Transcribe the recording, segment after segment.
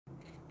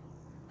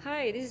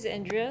Hi, this is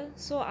Andrea.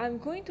 So I'm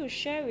going to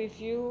share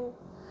with you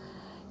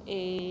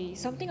a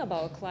something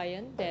about a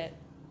client that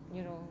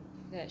you know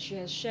that she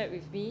has shared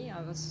with me.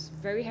 I was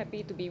very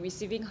happy to be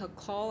receiving her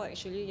call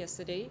actually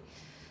yesterday.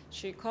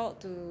 She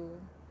called to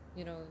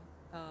you know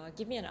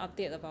give me an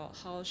update about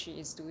how she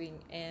is doing,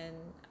 and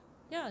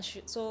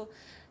so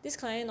this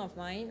client of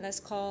mine,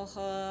 let's call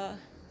her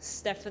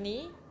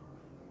Stephanie.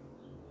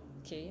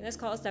 Okay, let's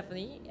call her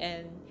Stephanie.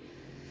 And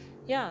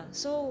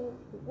so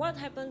what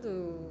happened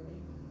to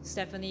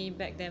Stephanie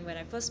back then when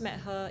I first met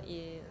her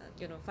in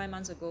 5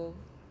 months ago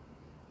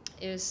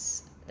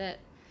is that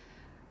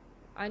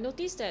I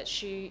noticed that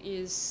she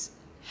is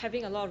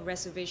having a lot of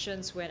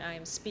reservations when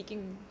I'm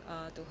speaking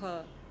to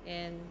her.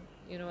 And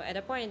at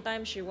that point in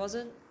time, she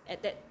wasn't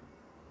at that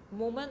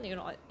moment,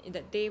 in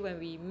that day when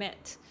we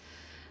met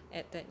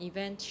at that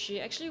event, she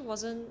actually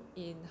wasn't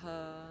in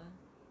her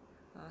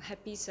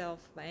happy self.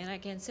 And I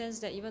can sense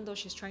that even though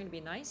she's trying to be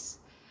nice,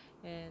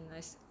 and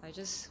I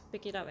just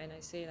pick it up and I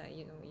say, like,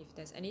 if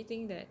there's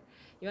anything that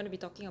you want to be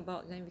talking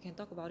about, then we can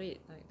talk about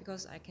it, like,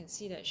 because I can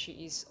see that she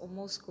is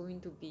almost going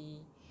to be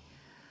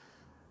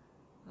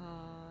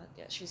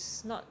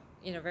she's not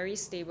in a very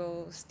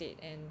stable state,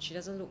 and she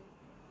doesn't look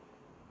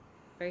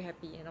very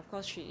happy. And of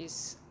course, she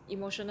is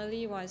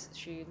emotionally wise,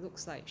 she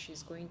looks like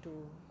she's going to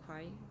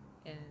cry.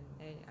 And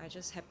I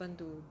just happened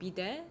to be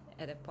there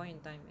at that point in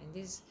time,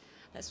 and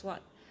that's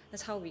what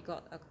that's how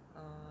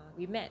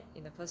we met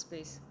in the first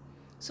place.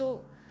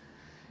 So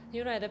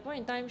at that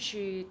point in time,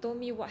 she told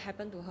me what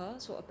happened to her.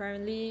 So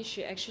apparently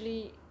she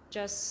actually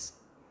just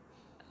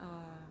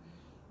uh,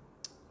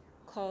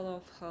 called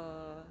off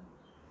her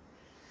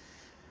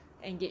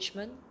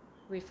engagement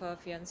with her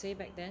fiance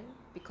back then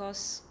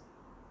because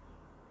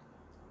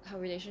her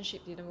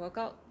relationship didn't work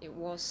out. It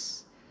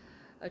was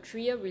a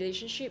 3-year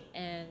relationship,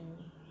 and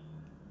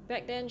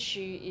back then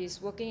she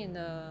is working in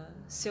a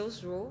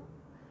sales role.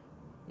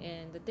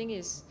 And the thing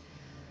is,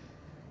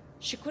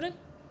 she couldn't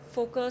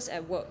focus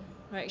at work,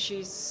 right?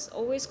 She's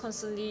always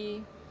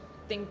constantly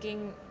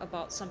thinking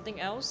about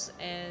something else.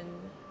 And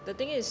the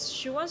thing is,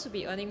 she wants to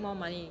be earning more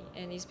money,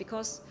 and it's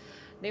because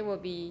they will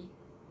be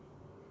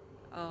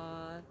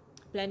uh,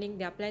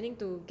 they are planning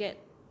to get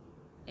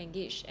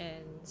engaged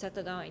and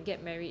settle down and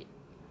get married,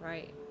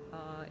 right,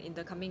 in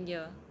the coming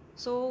year.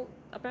 So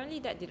apparently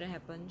that didn't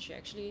happen. She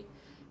actually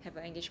have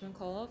an engagement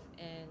call off,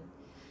 and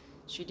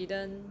she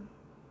didn't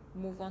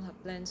move on her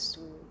plans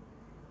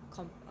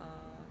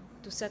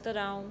to settle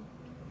down,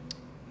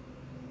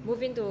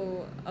 move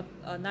into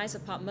a nice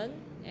apartment,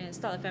 and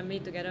start a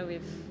family together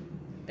with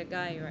the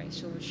guy, right?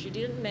 So she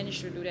didn't manage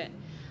to do that.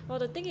 Well,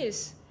 the thing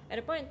is, at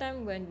the point in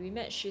time when we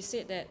met, she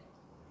said that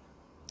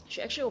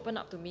she actually opened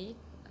up to me.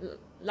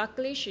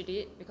 Luckily, she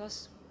did,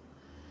 because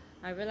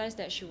I realized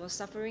that she was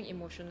suffering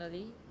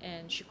emotionally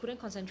and she couldn't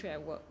concentrate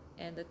at work.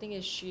 And the thing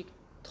is, she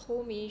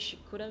told me she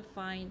couldn't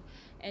find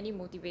any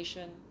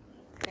motivation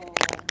for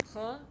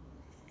her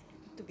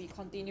to be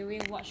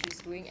continuing what she's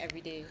doing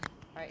every day.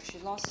 Right? She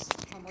lost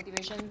her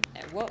motivation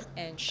at work,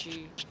 and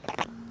she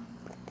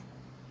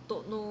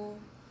don't know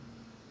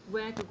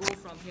where to go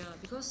from here,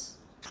 because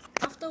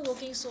after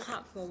working so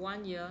hard for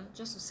 1 year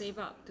just to save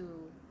up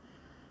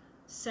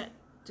set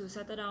to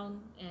settle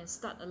down and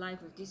start a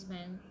life with this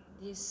man,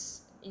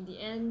 this in the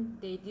end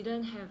they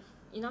didn't have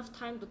enough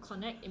time to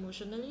connect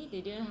emotionally.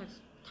 They didn't have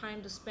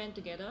time to spend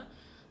together.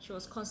 She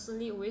was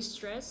constantly always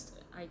stressed.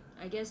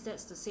 I guess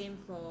that's the same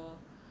for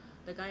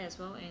the guy as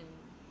well, and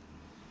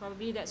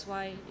probably that's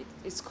why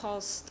it's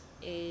caused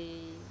a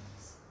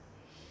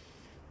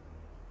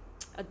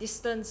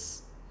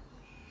distance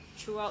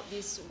throughout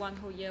this 1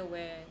 whole year,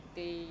 where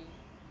they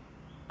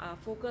are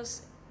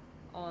focused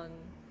on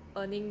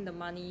earning the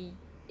money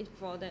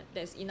for them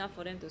that's enough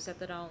for them to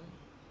settle down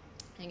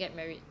and get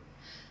married.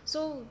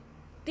 So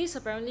this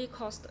apparently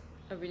caused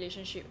a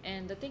relationship,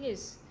 and the thing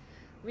is,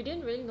 we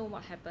didn't really know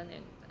what happened.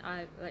 And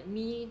I, like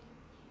me,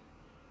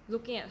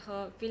 looking at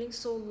her feeling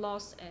so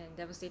lost and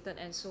devastated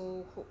and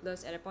so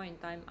hopeless at a point in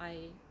time,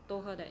 I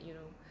told her that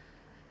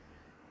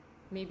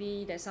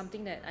maybe there's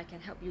something that I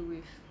can help you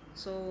with.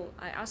 So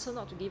I asked her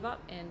not to give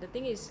up, and the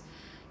thing is,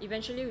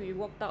 eventually we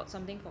worked out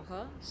something for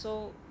her.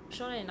 So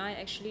Shauna and I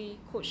actually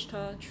coached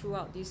her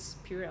throughout this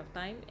period of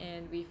time,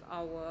 and with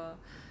our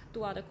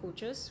 2 other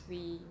coaches,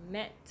 we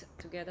met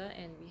together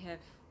and we have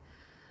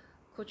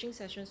coaching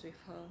sessions with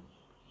her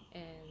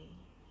and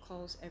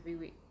calls every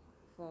week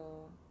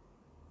for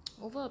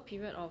over a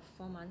period of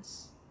 4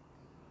 months,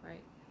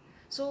 right?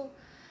 So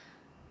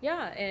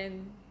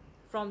and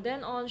from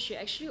then on, she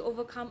actually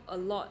overcome a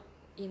lot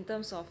in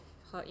terms of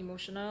her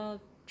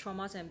emotional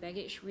traumas and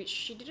baggage, which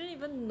she didn't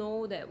even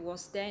know that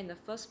was there in the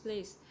first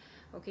place.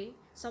 Okay,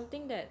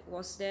 something that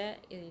was there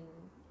in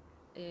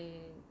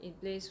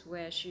place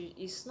where she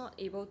is not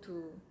able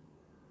to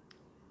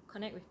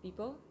connect with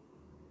people,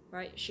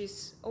 right?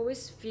 She's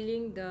always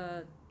feeling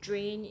the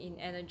drain in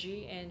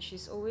energy, and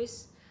she's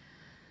always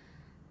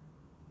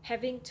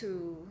having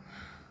to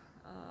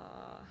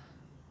uh,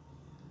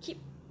 keep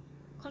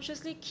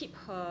consciously keep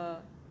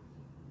her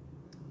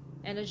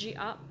energy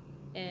up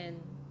and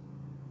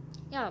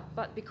yeah,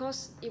 but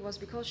because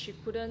she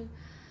couldn't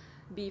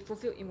be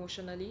fulfilled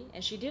emotionally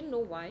and she didn't know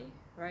why,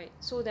 right?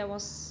 So there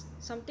was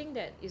something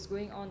that is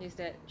going on, is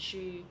that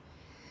she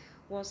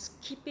was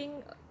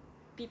keeping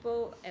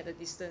people at a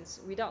distance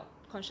without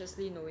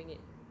consciously knowing it,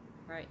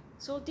 right?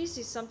 So this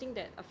is something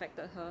that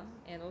affected her,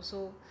 and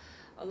also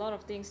a lot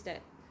of things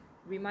that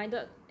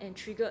reminded and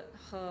triggered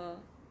her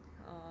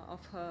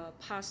of her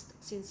past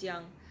since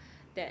young,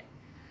 that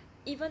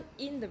even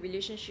in the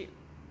relationship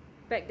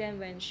back then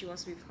when she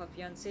was with her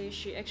fiance,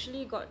 she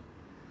actually got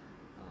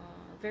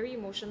very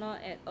emotional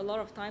at a lot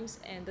of times.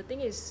 And the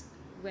thing is,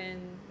 when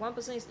one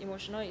person is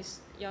emotional, is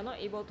you're not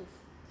able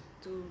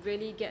to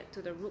really get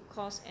to the root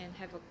cause and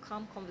have a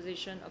calm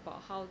conversation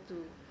about how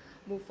to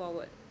move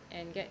forward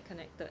and get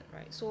connected,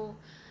 right? So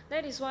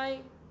that is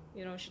why,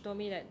 you know, she told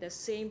me that the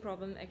same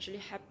problem actually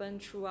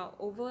happened throughout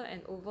over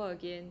and over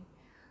again,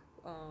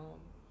 um,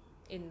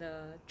 in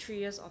the 3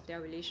 years of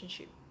their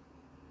relationship.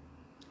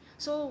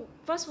 So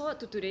fast forward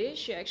to today,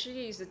 she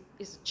actually is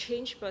a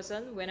changed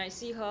person. When I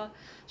see her,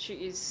 she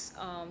is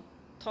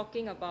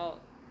talking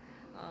about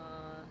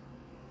uh,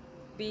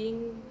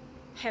 being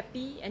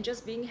happy and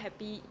just being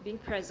happy, being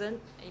present,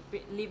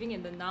 living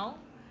in the now.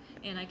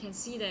 And I can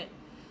see that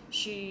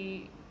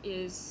she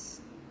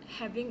is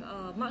having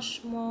a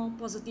much more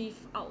positive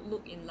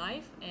outlook in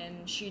life,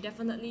 and she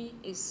definitely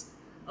is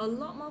a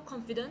lot more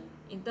confident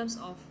in terms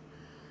of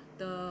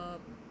the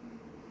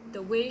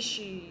the way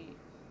she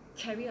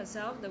carry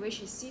herself, the way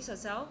she sees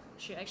herself.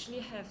 She actually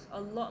have a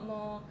lot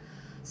more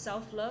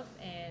self-love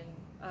and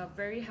a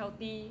very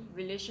healthy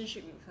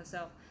relationship with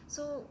herself.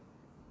 So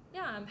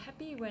yeah, I'm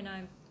happy when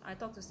I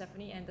talk to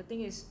Stephanie. And the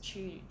thing is,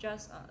 she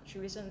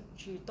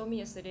told me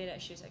yesterday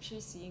that she's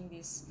actually seeing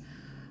this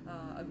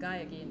a guy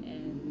again,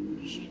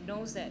 and she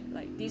knows that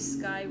like this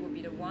guy will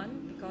be the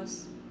one,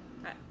 because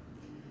I,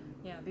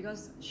 yeah,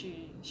 because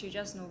she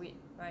just know it,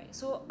 right?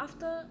 So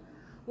after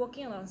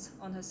working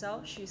on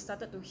herself, she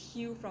started to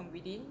heal from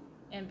within,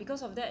 and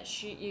because of that,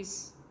 she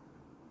is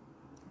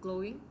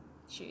glowing.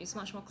 She is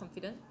much more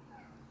confident,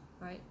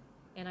 right?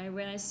 And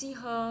when I see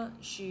her,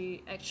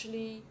 she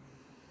actually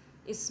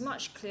is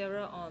much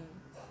clearer on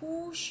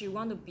who she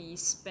want to be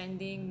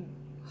spending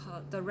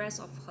the rest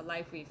of her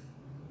life with,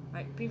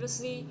 right?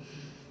 Previously,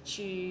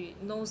 she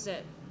knows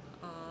that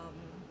um,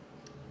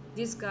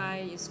 this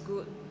guy is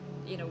good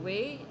in a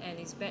way and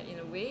is bad in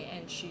a way,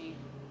 and she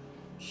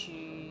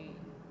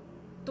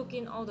took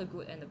in all the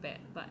good and the bad.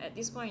 But at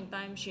this point in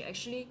time, she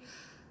actually,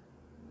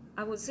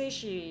 I would say,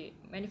 she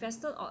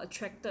manifested or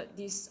attracted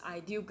this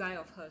ideal guy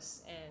of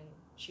hers, and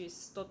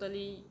she's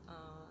totally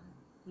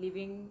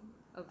living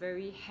a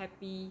very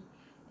happy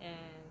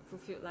and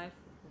fulfilled life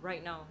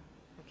right now.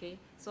 Okay,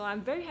 so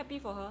I'm very happy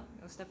for her.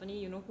 Stephanie,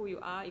 you know who you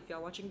are if you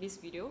are watching this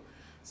video.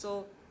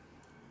 So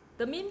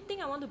the main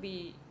thing I want to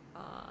be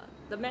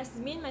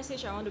main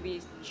message I want to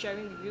be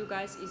sharing with you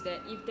guys is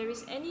that if there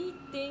is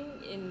anything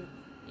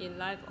in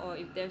life, or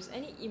if there's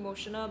any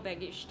emotional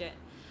baggage that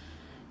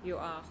you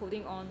are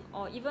holding on,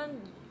 or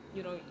even,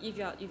 you know,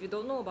 if you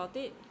don't know about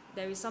it,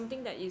 there is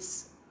something that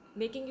is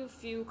making you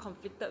feel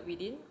conflicted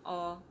within,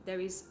 or there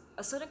is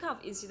a certain kind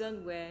of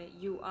incident where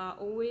you are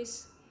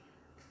always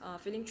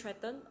feeling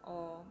threatened,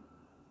 or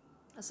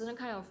a certain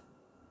kind of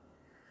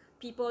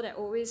people that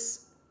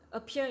always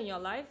appear in your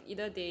life,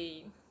 either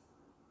they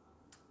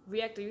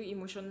react to you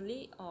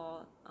emotionally,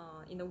 or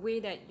in a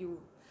way that you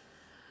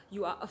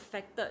are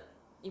affected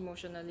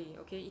emotionally.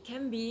 Okay, it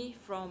can be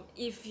from,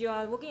 if you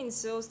are working in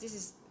sales, this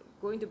is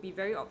going to be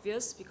very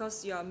obvious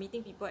because you are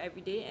meeting people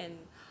every day, and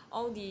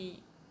all the,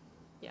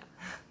 yeah,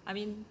 I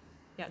mean,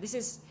 yeah, this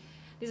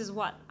is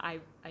what I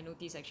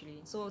notice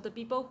actually. So the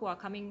people who are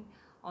coming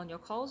on your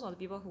calls, or the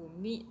people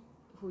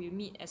who you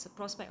meet as a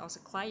prospect or as a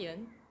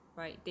client,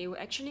 right, they will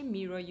actually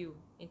mirror you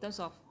in terms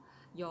of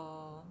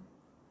your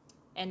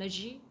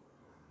energy,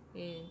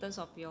 in terms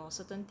of your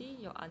certainty,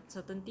 your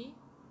uncertainty,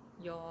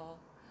 your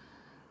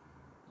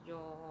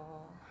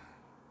your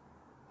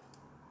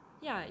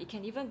yeah, it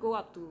can even go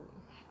up to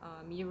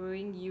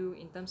mirroring you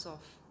in terms of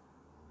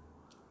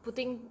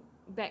putting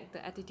back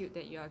the attitude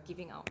that you are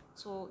giving out.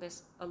 So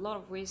there's a lot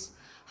of ways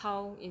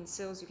how in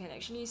sales you can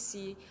actually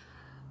see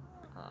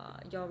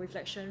your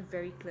reflection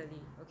very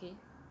clearly. Okay,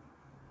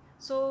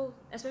 so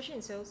especially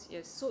in sales,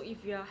 yes. So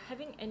if you are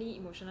having any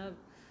emotional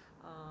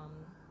um,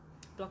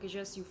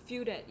 blockages, you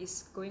feel that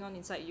is going on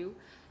inside you,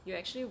 you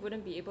actually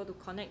wouldn't be able to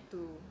connect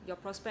to your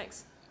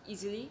prospects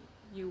easily.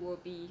 You will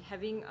be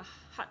having a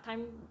hard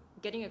time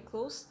getting a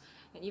close,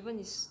 and even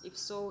if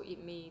so,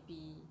 it may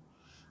be,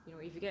 you know,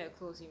 if you get a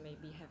close, you may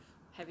be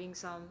having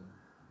some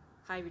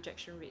high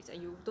rejection rates,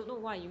 and you don't know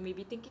why. You may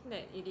be thinking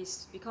that it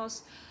is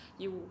because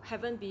you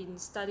haven't been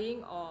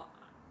studying or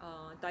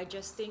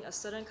digesting a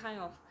certain kind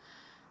of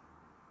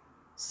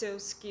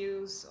sales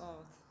skills or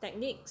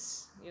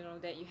techniques, you know,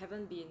 that you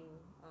haven't been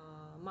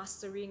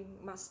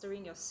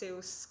mastering your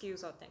sales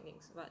skills or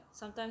techniques. But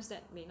sometimes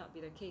that may not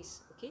be the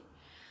case. Okay,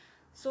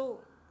 so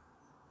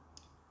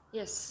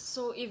yes,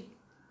 so if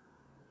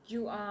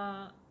you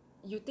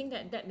think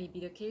that may be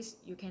the case,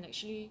 you can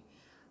actually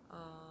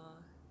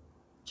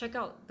check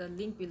out the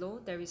link below.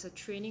 There is a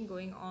training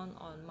going on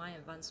mind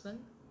advancement,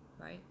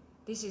 right?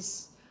 This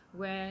is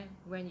where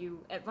when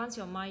you advance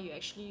your mind,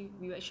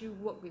 we actually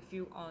work with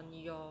you on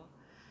your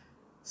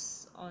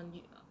on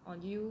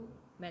on you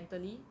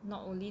mentally,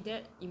 not only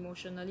that,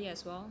 emotionally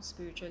as well,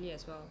 spiritually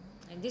as well.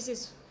 And this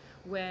is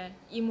where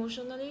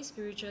emotionally,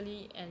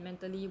 spiritually, and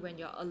mentally, when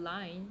you're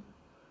aligned,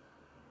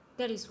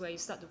 that is where you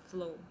start to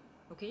flow.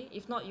 Okay,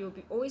 if not, you'll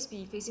always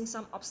be facing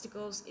some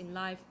obstacles in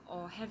life,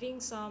 or having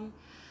some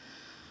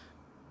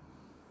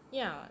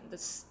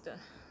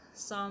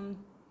some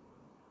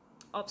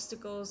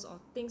obstacles or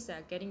things that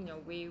are getting in your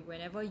way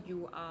whenever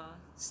you are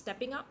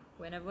stepping up,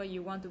 whenever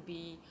you want to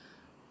be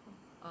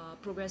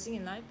progressing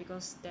in life,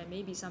 because there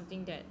may be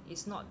something that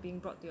is not being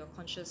brought to your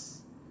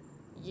conscious,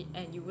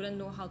 and you wouldn't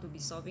know how to be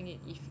solving it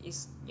if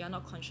you're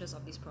not conscious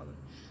of this problem.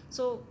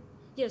 So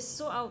yes,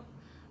 so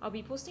I'll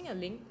be posting a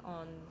link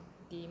on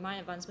the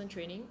mind advancement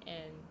training,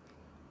 and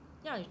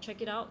yeah, you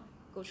check it out,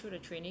 go through the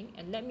training,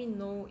 and let me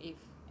know if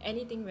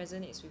anything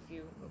resonates with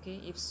you.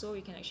 Okay, if so,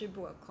 you can actually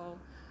book a call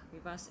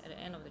with us at the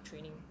end of the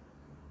training.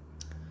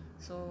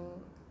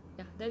 So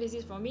yeah, that is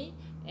it for me.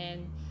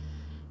 And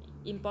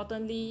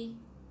importantly,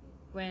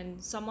 when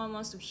someone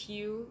wants to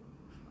heal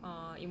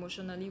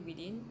emotionally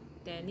within,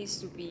 there needs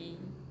to be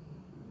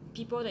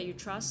people that you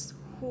trust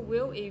who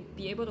will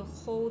be able to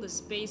hold the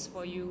space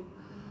for you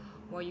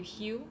while you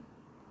heal,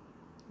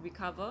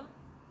 recover,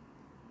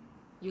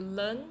 you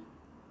learn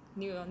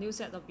new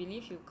set of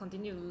beliefs, you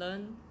continue to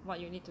learn what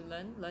you need to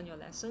learn your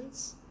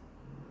lessons,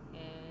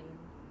 and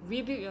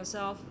rebuild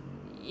yourself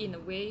in a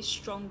way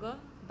stronger,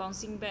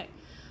 bouncing back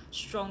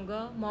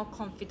stronger, more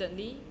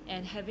confidently,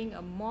 and having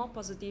a more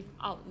positive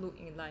outlook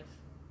in life,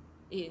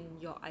 in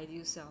your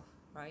ideal self,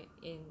 right?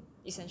 In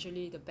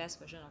essentially the best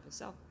version of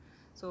yourself.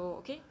 So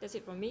okay, that's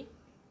it from me.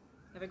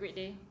 Have a great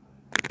day.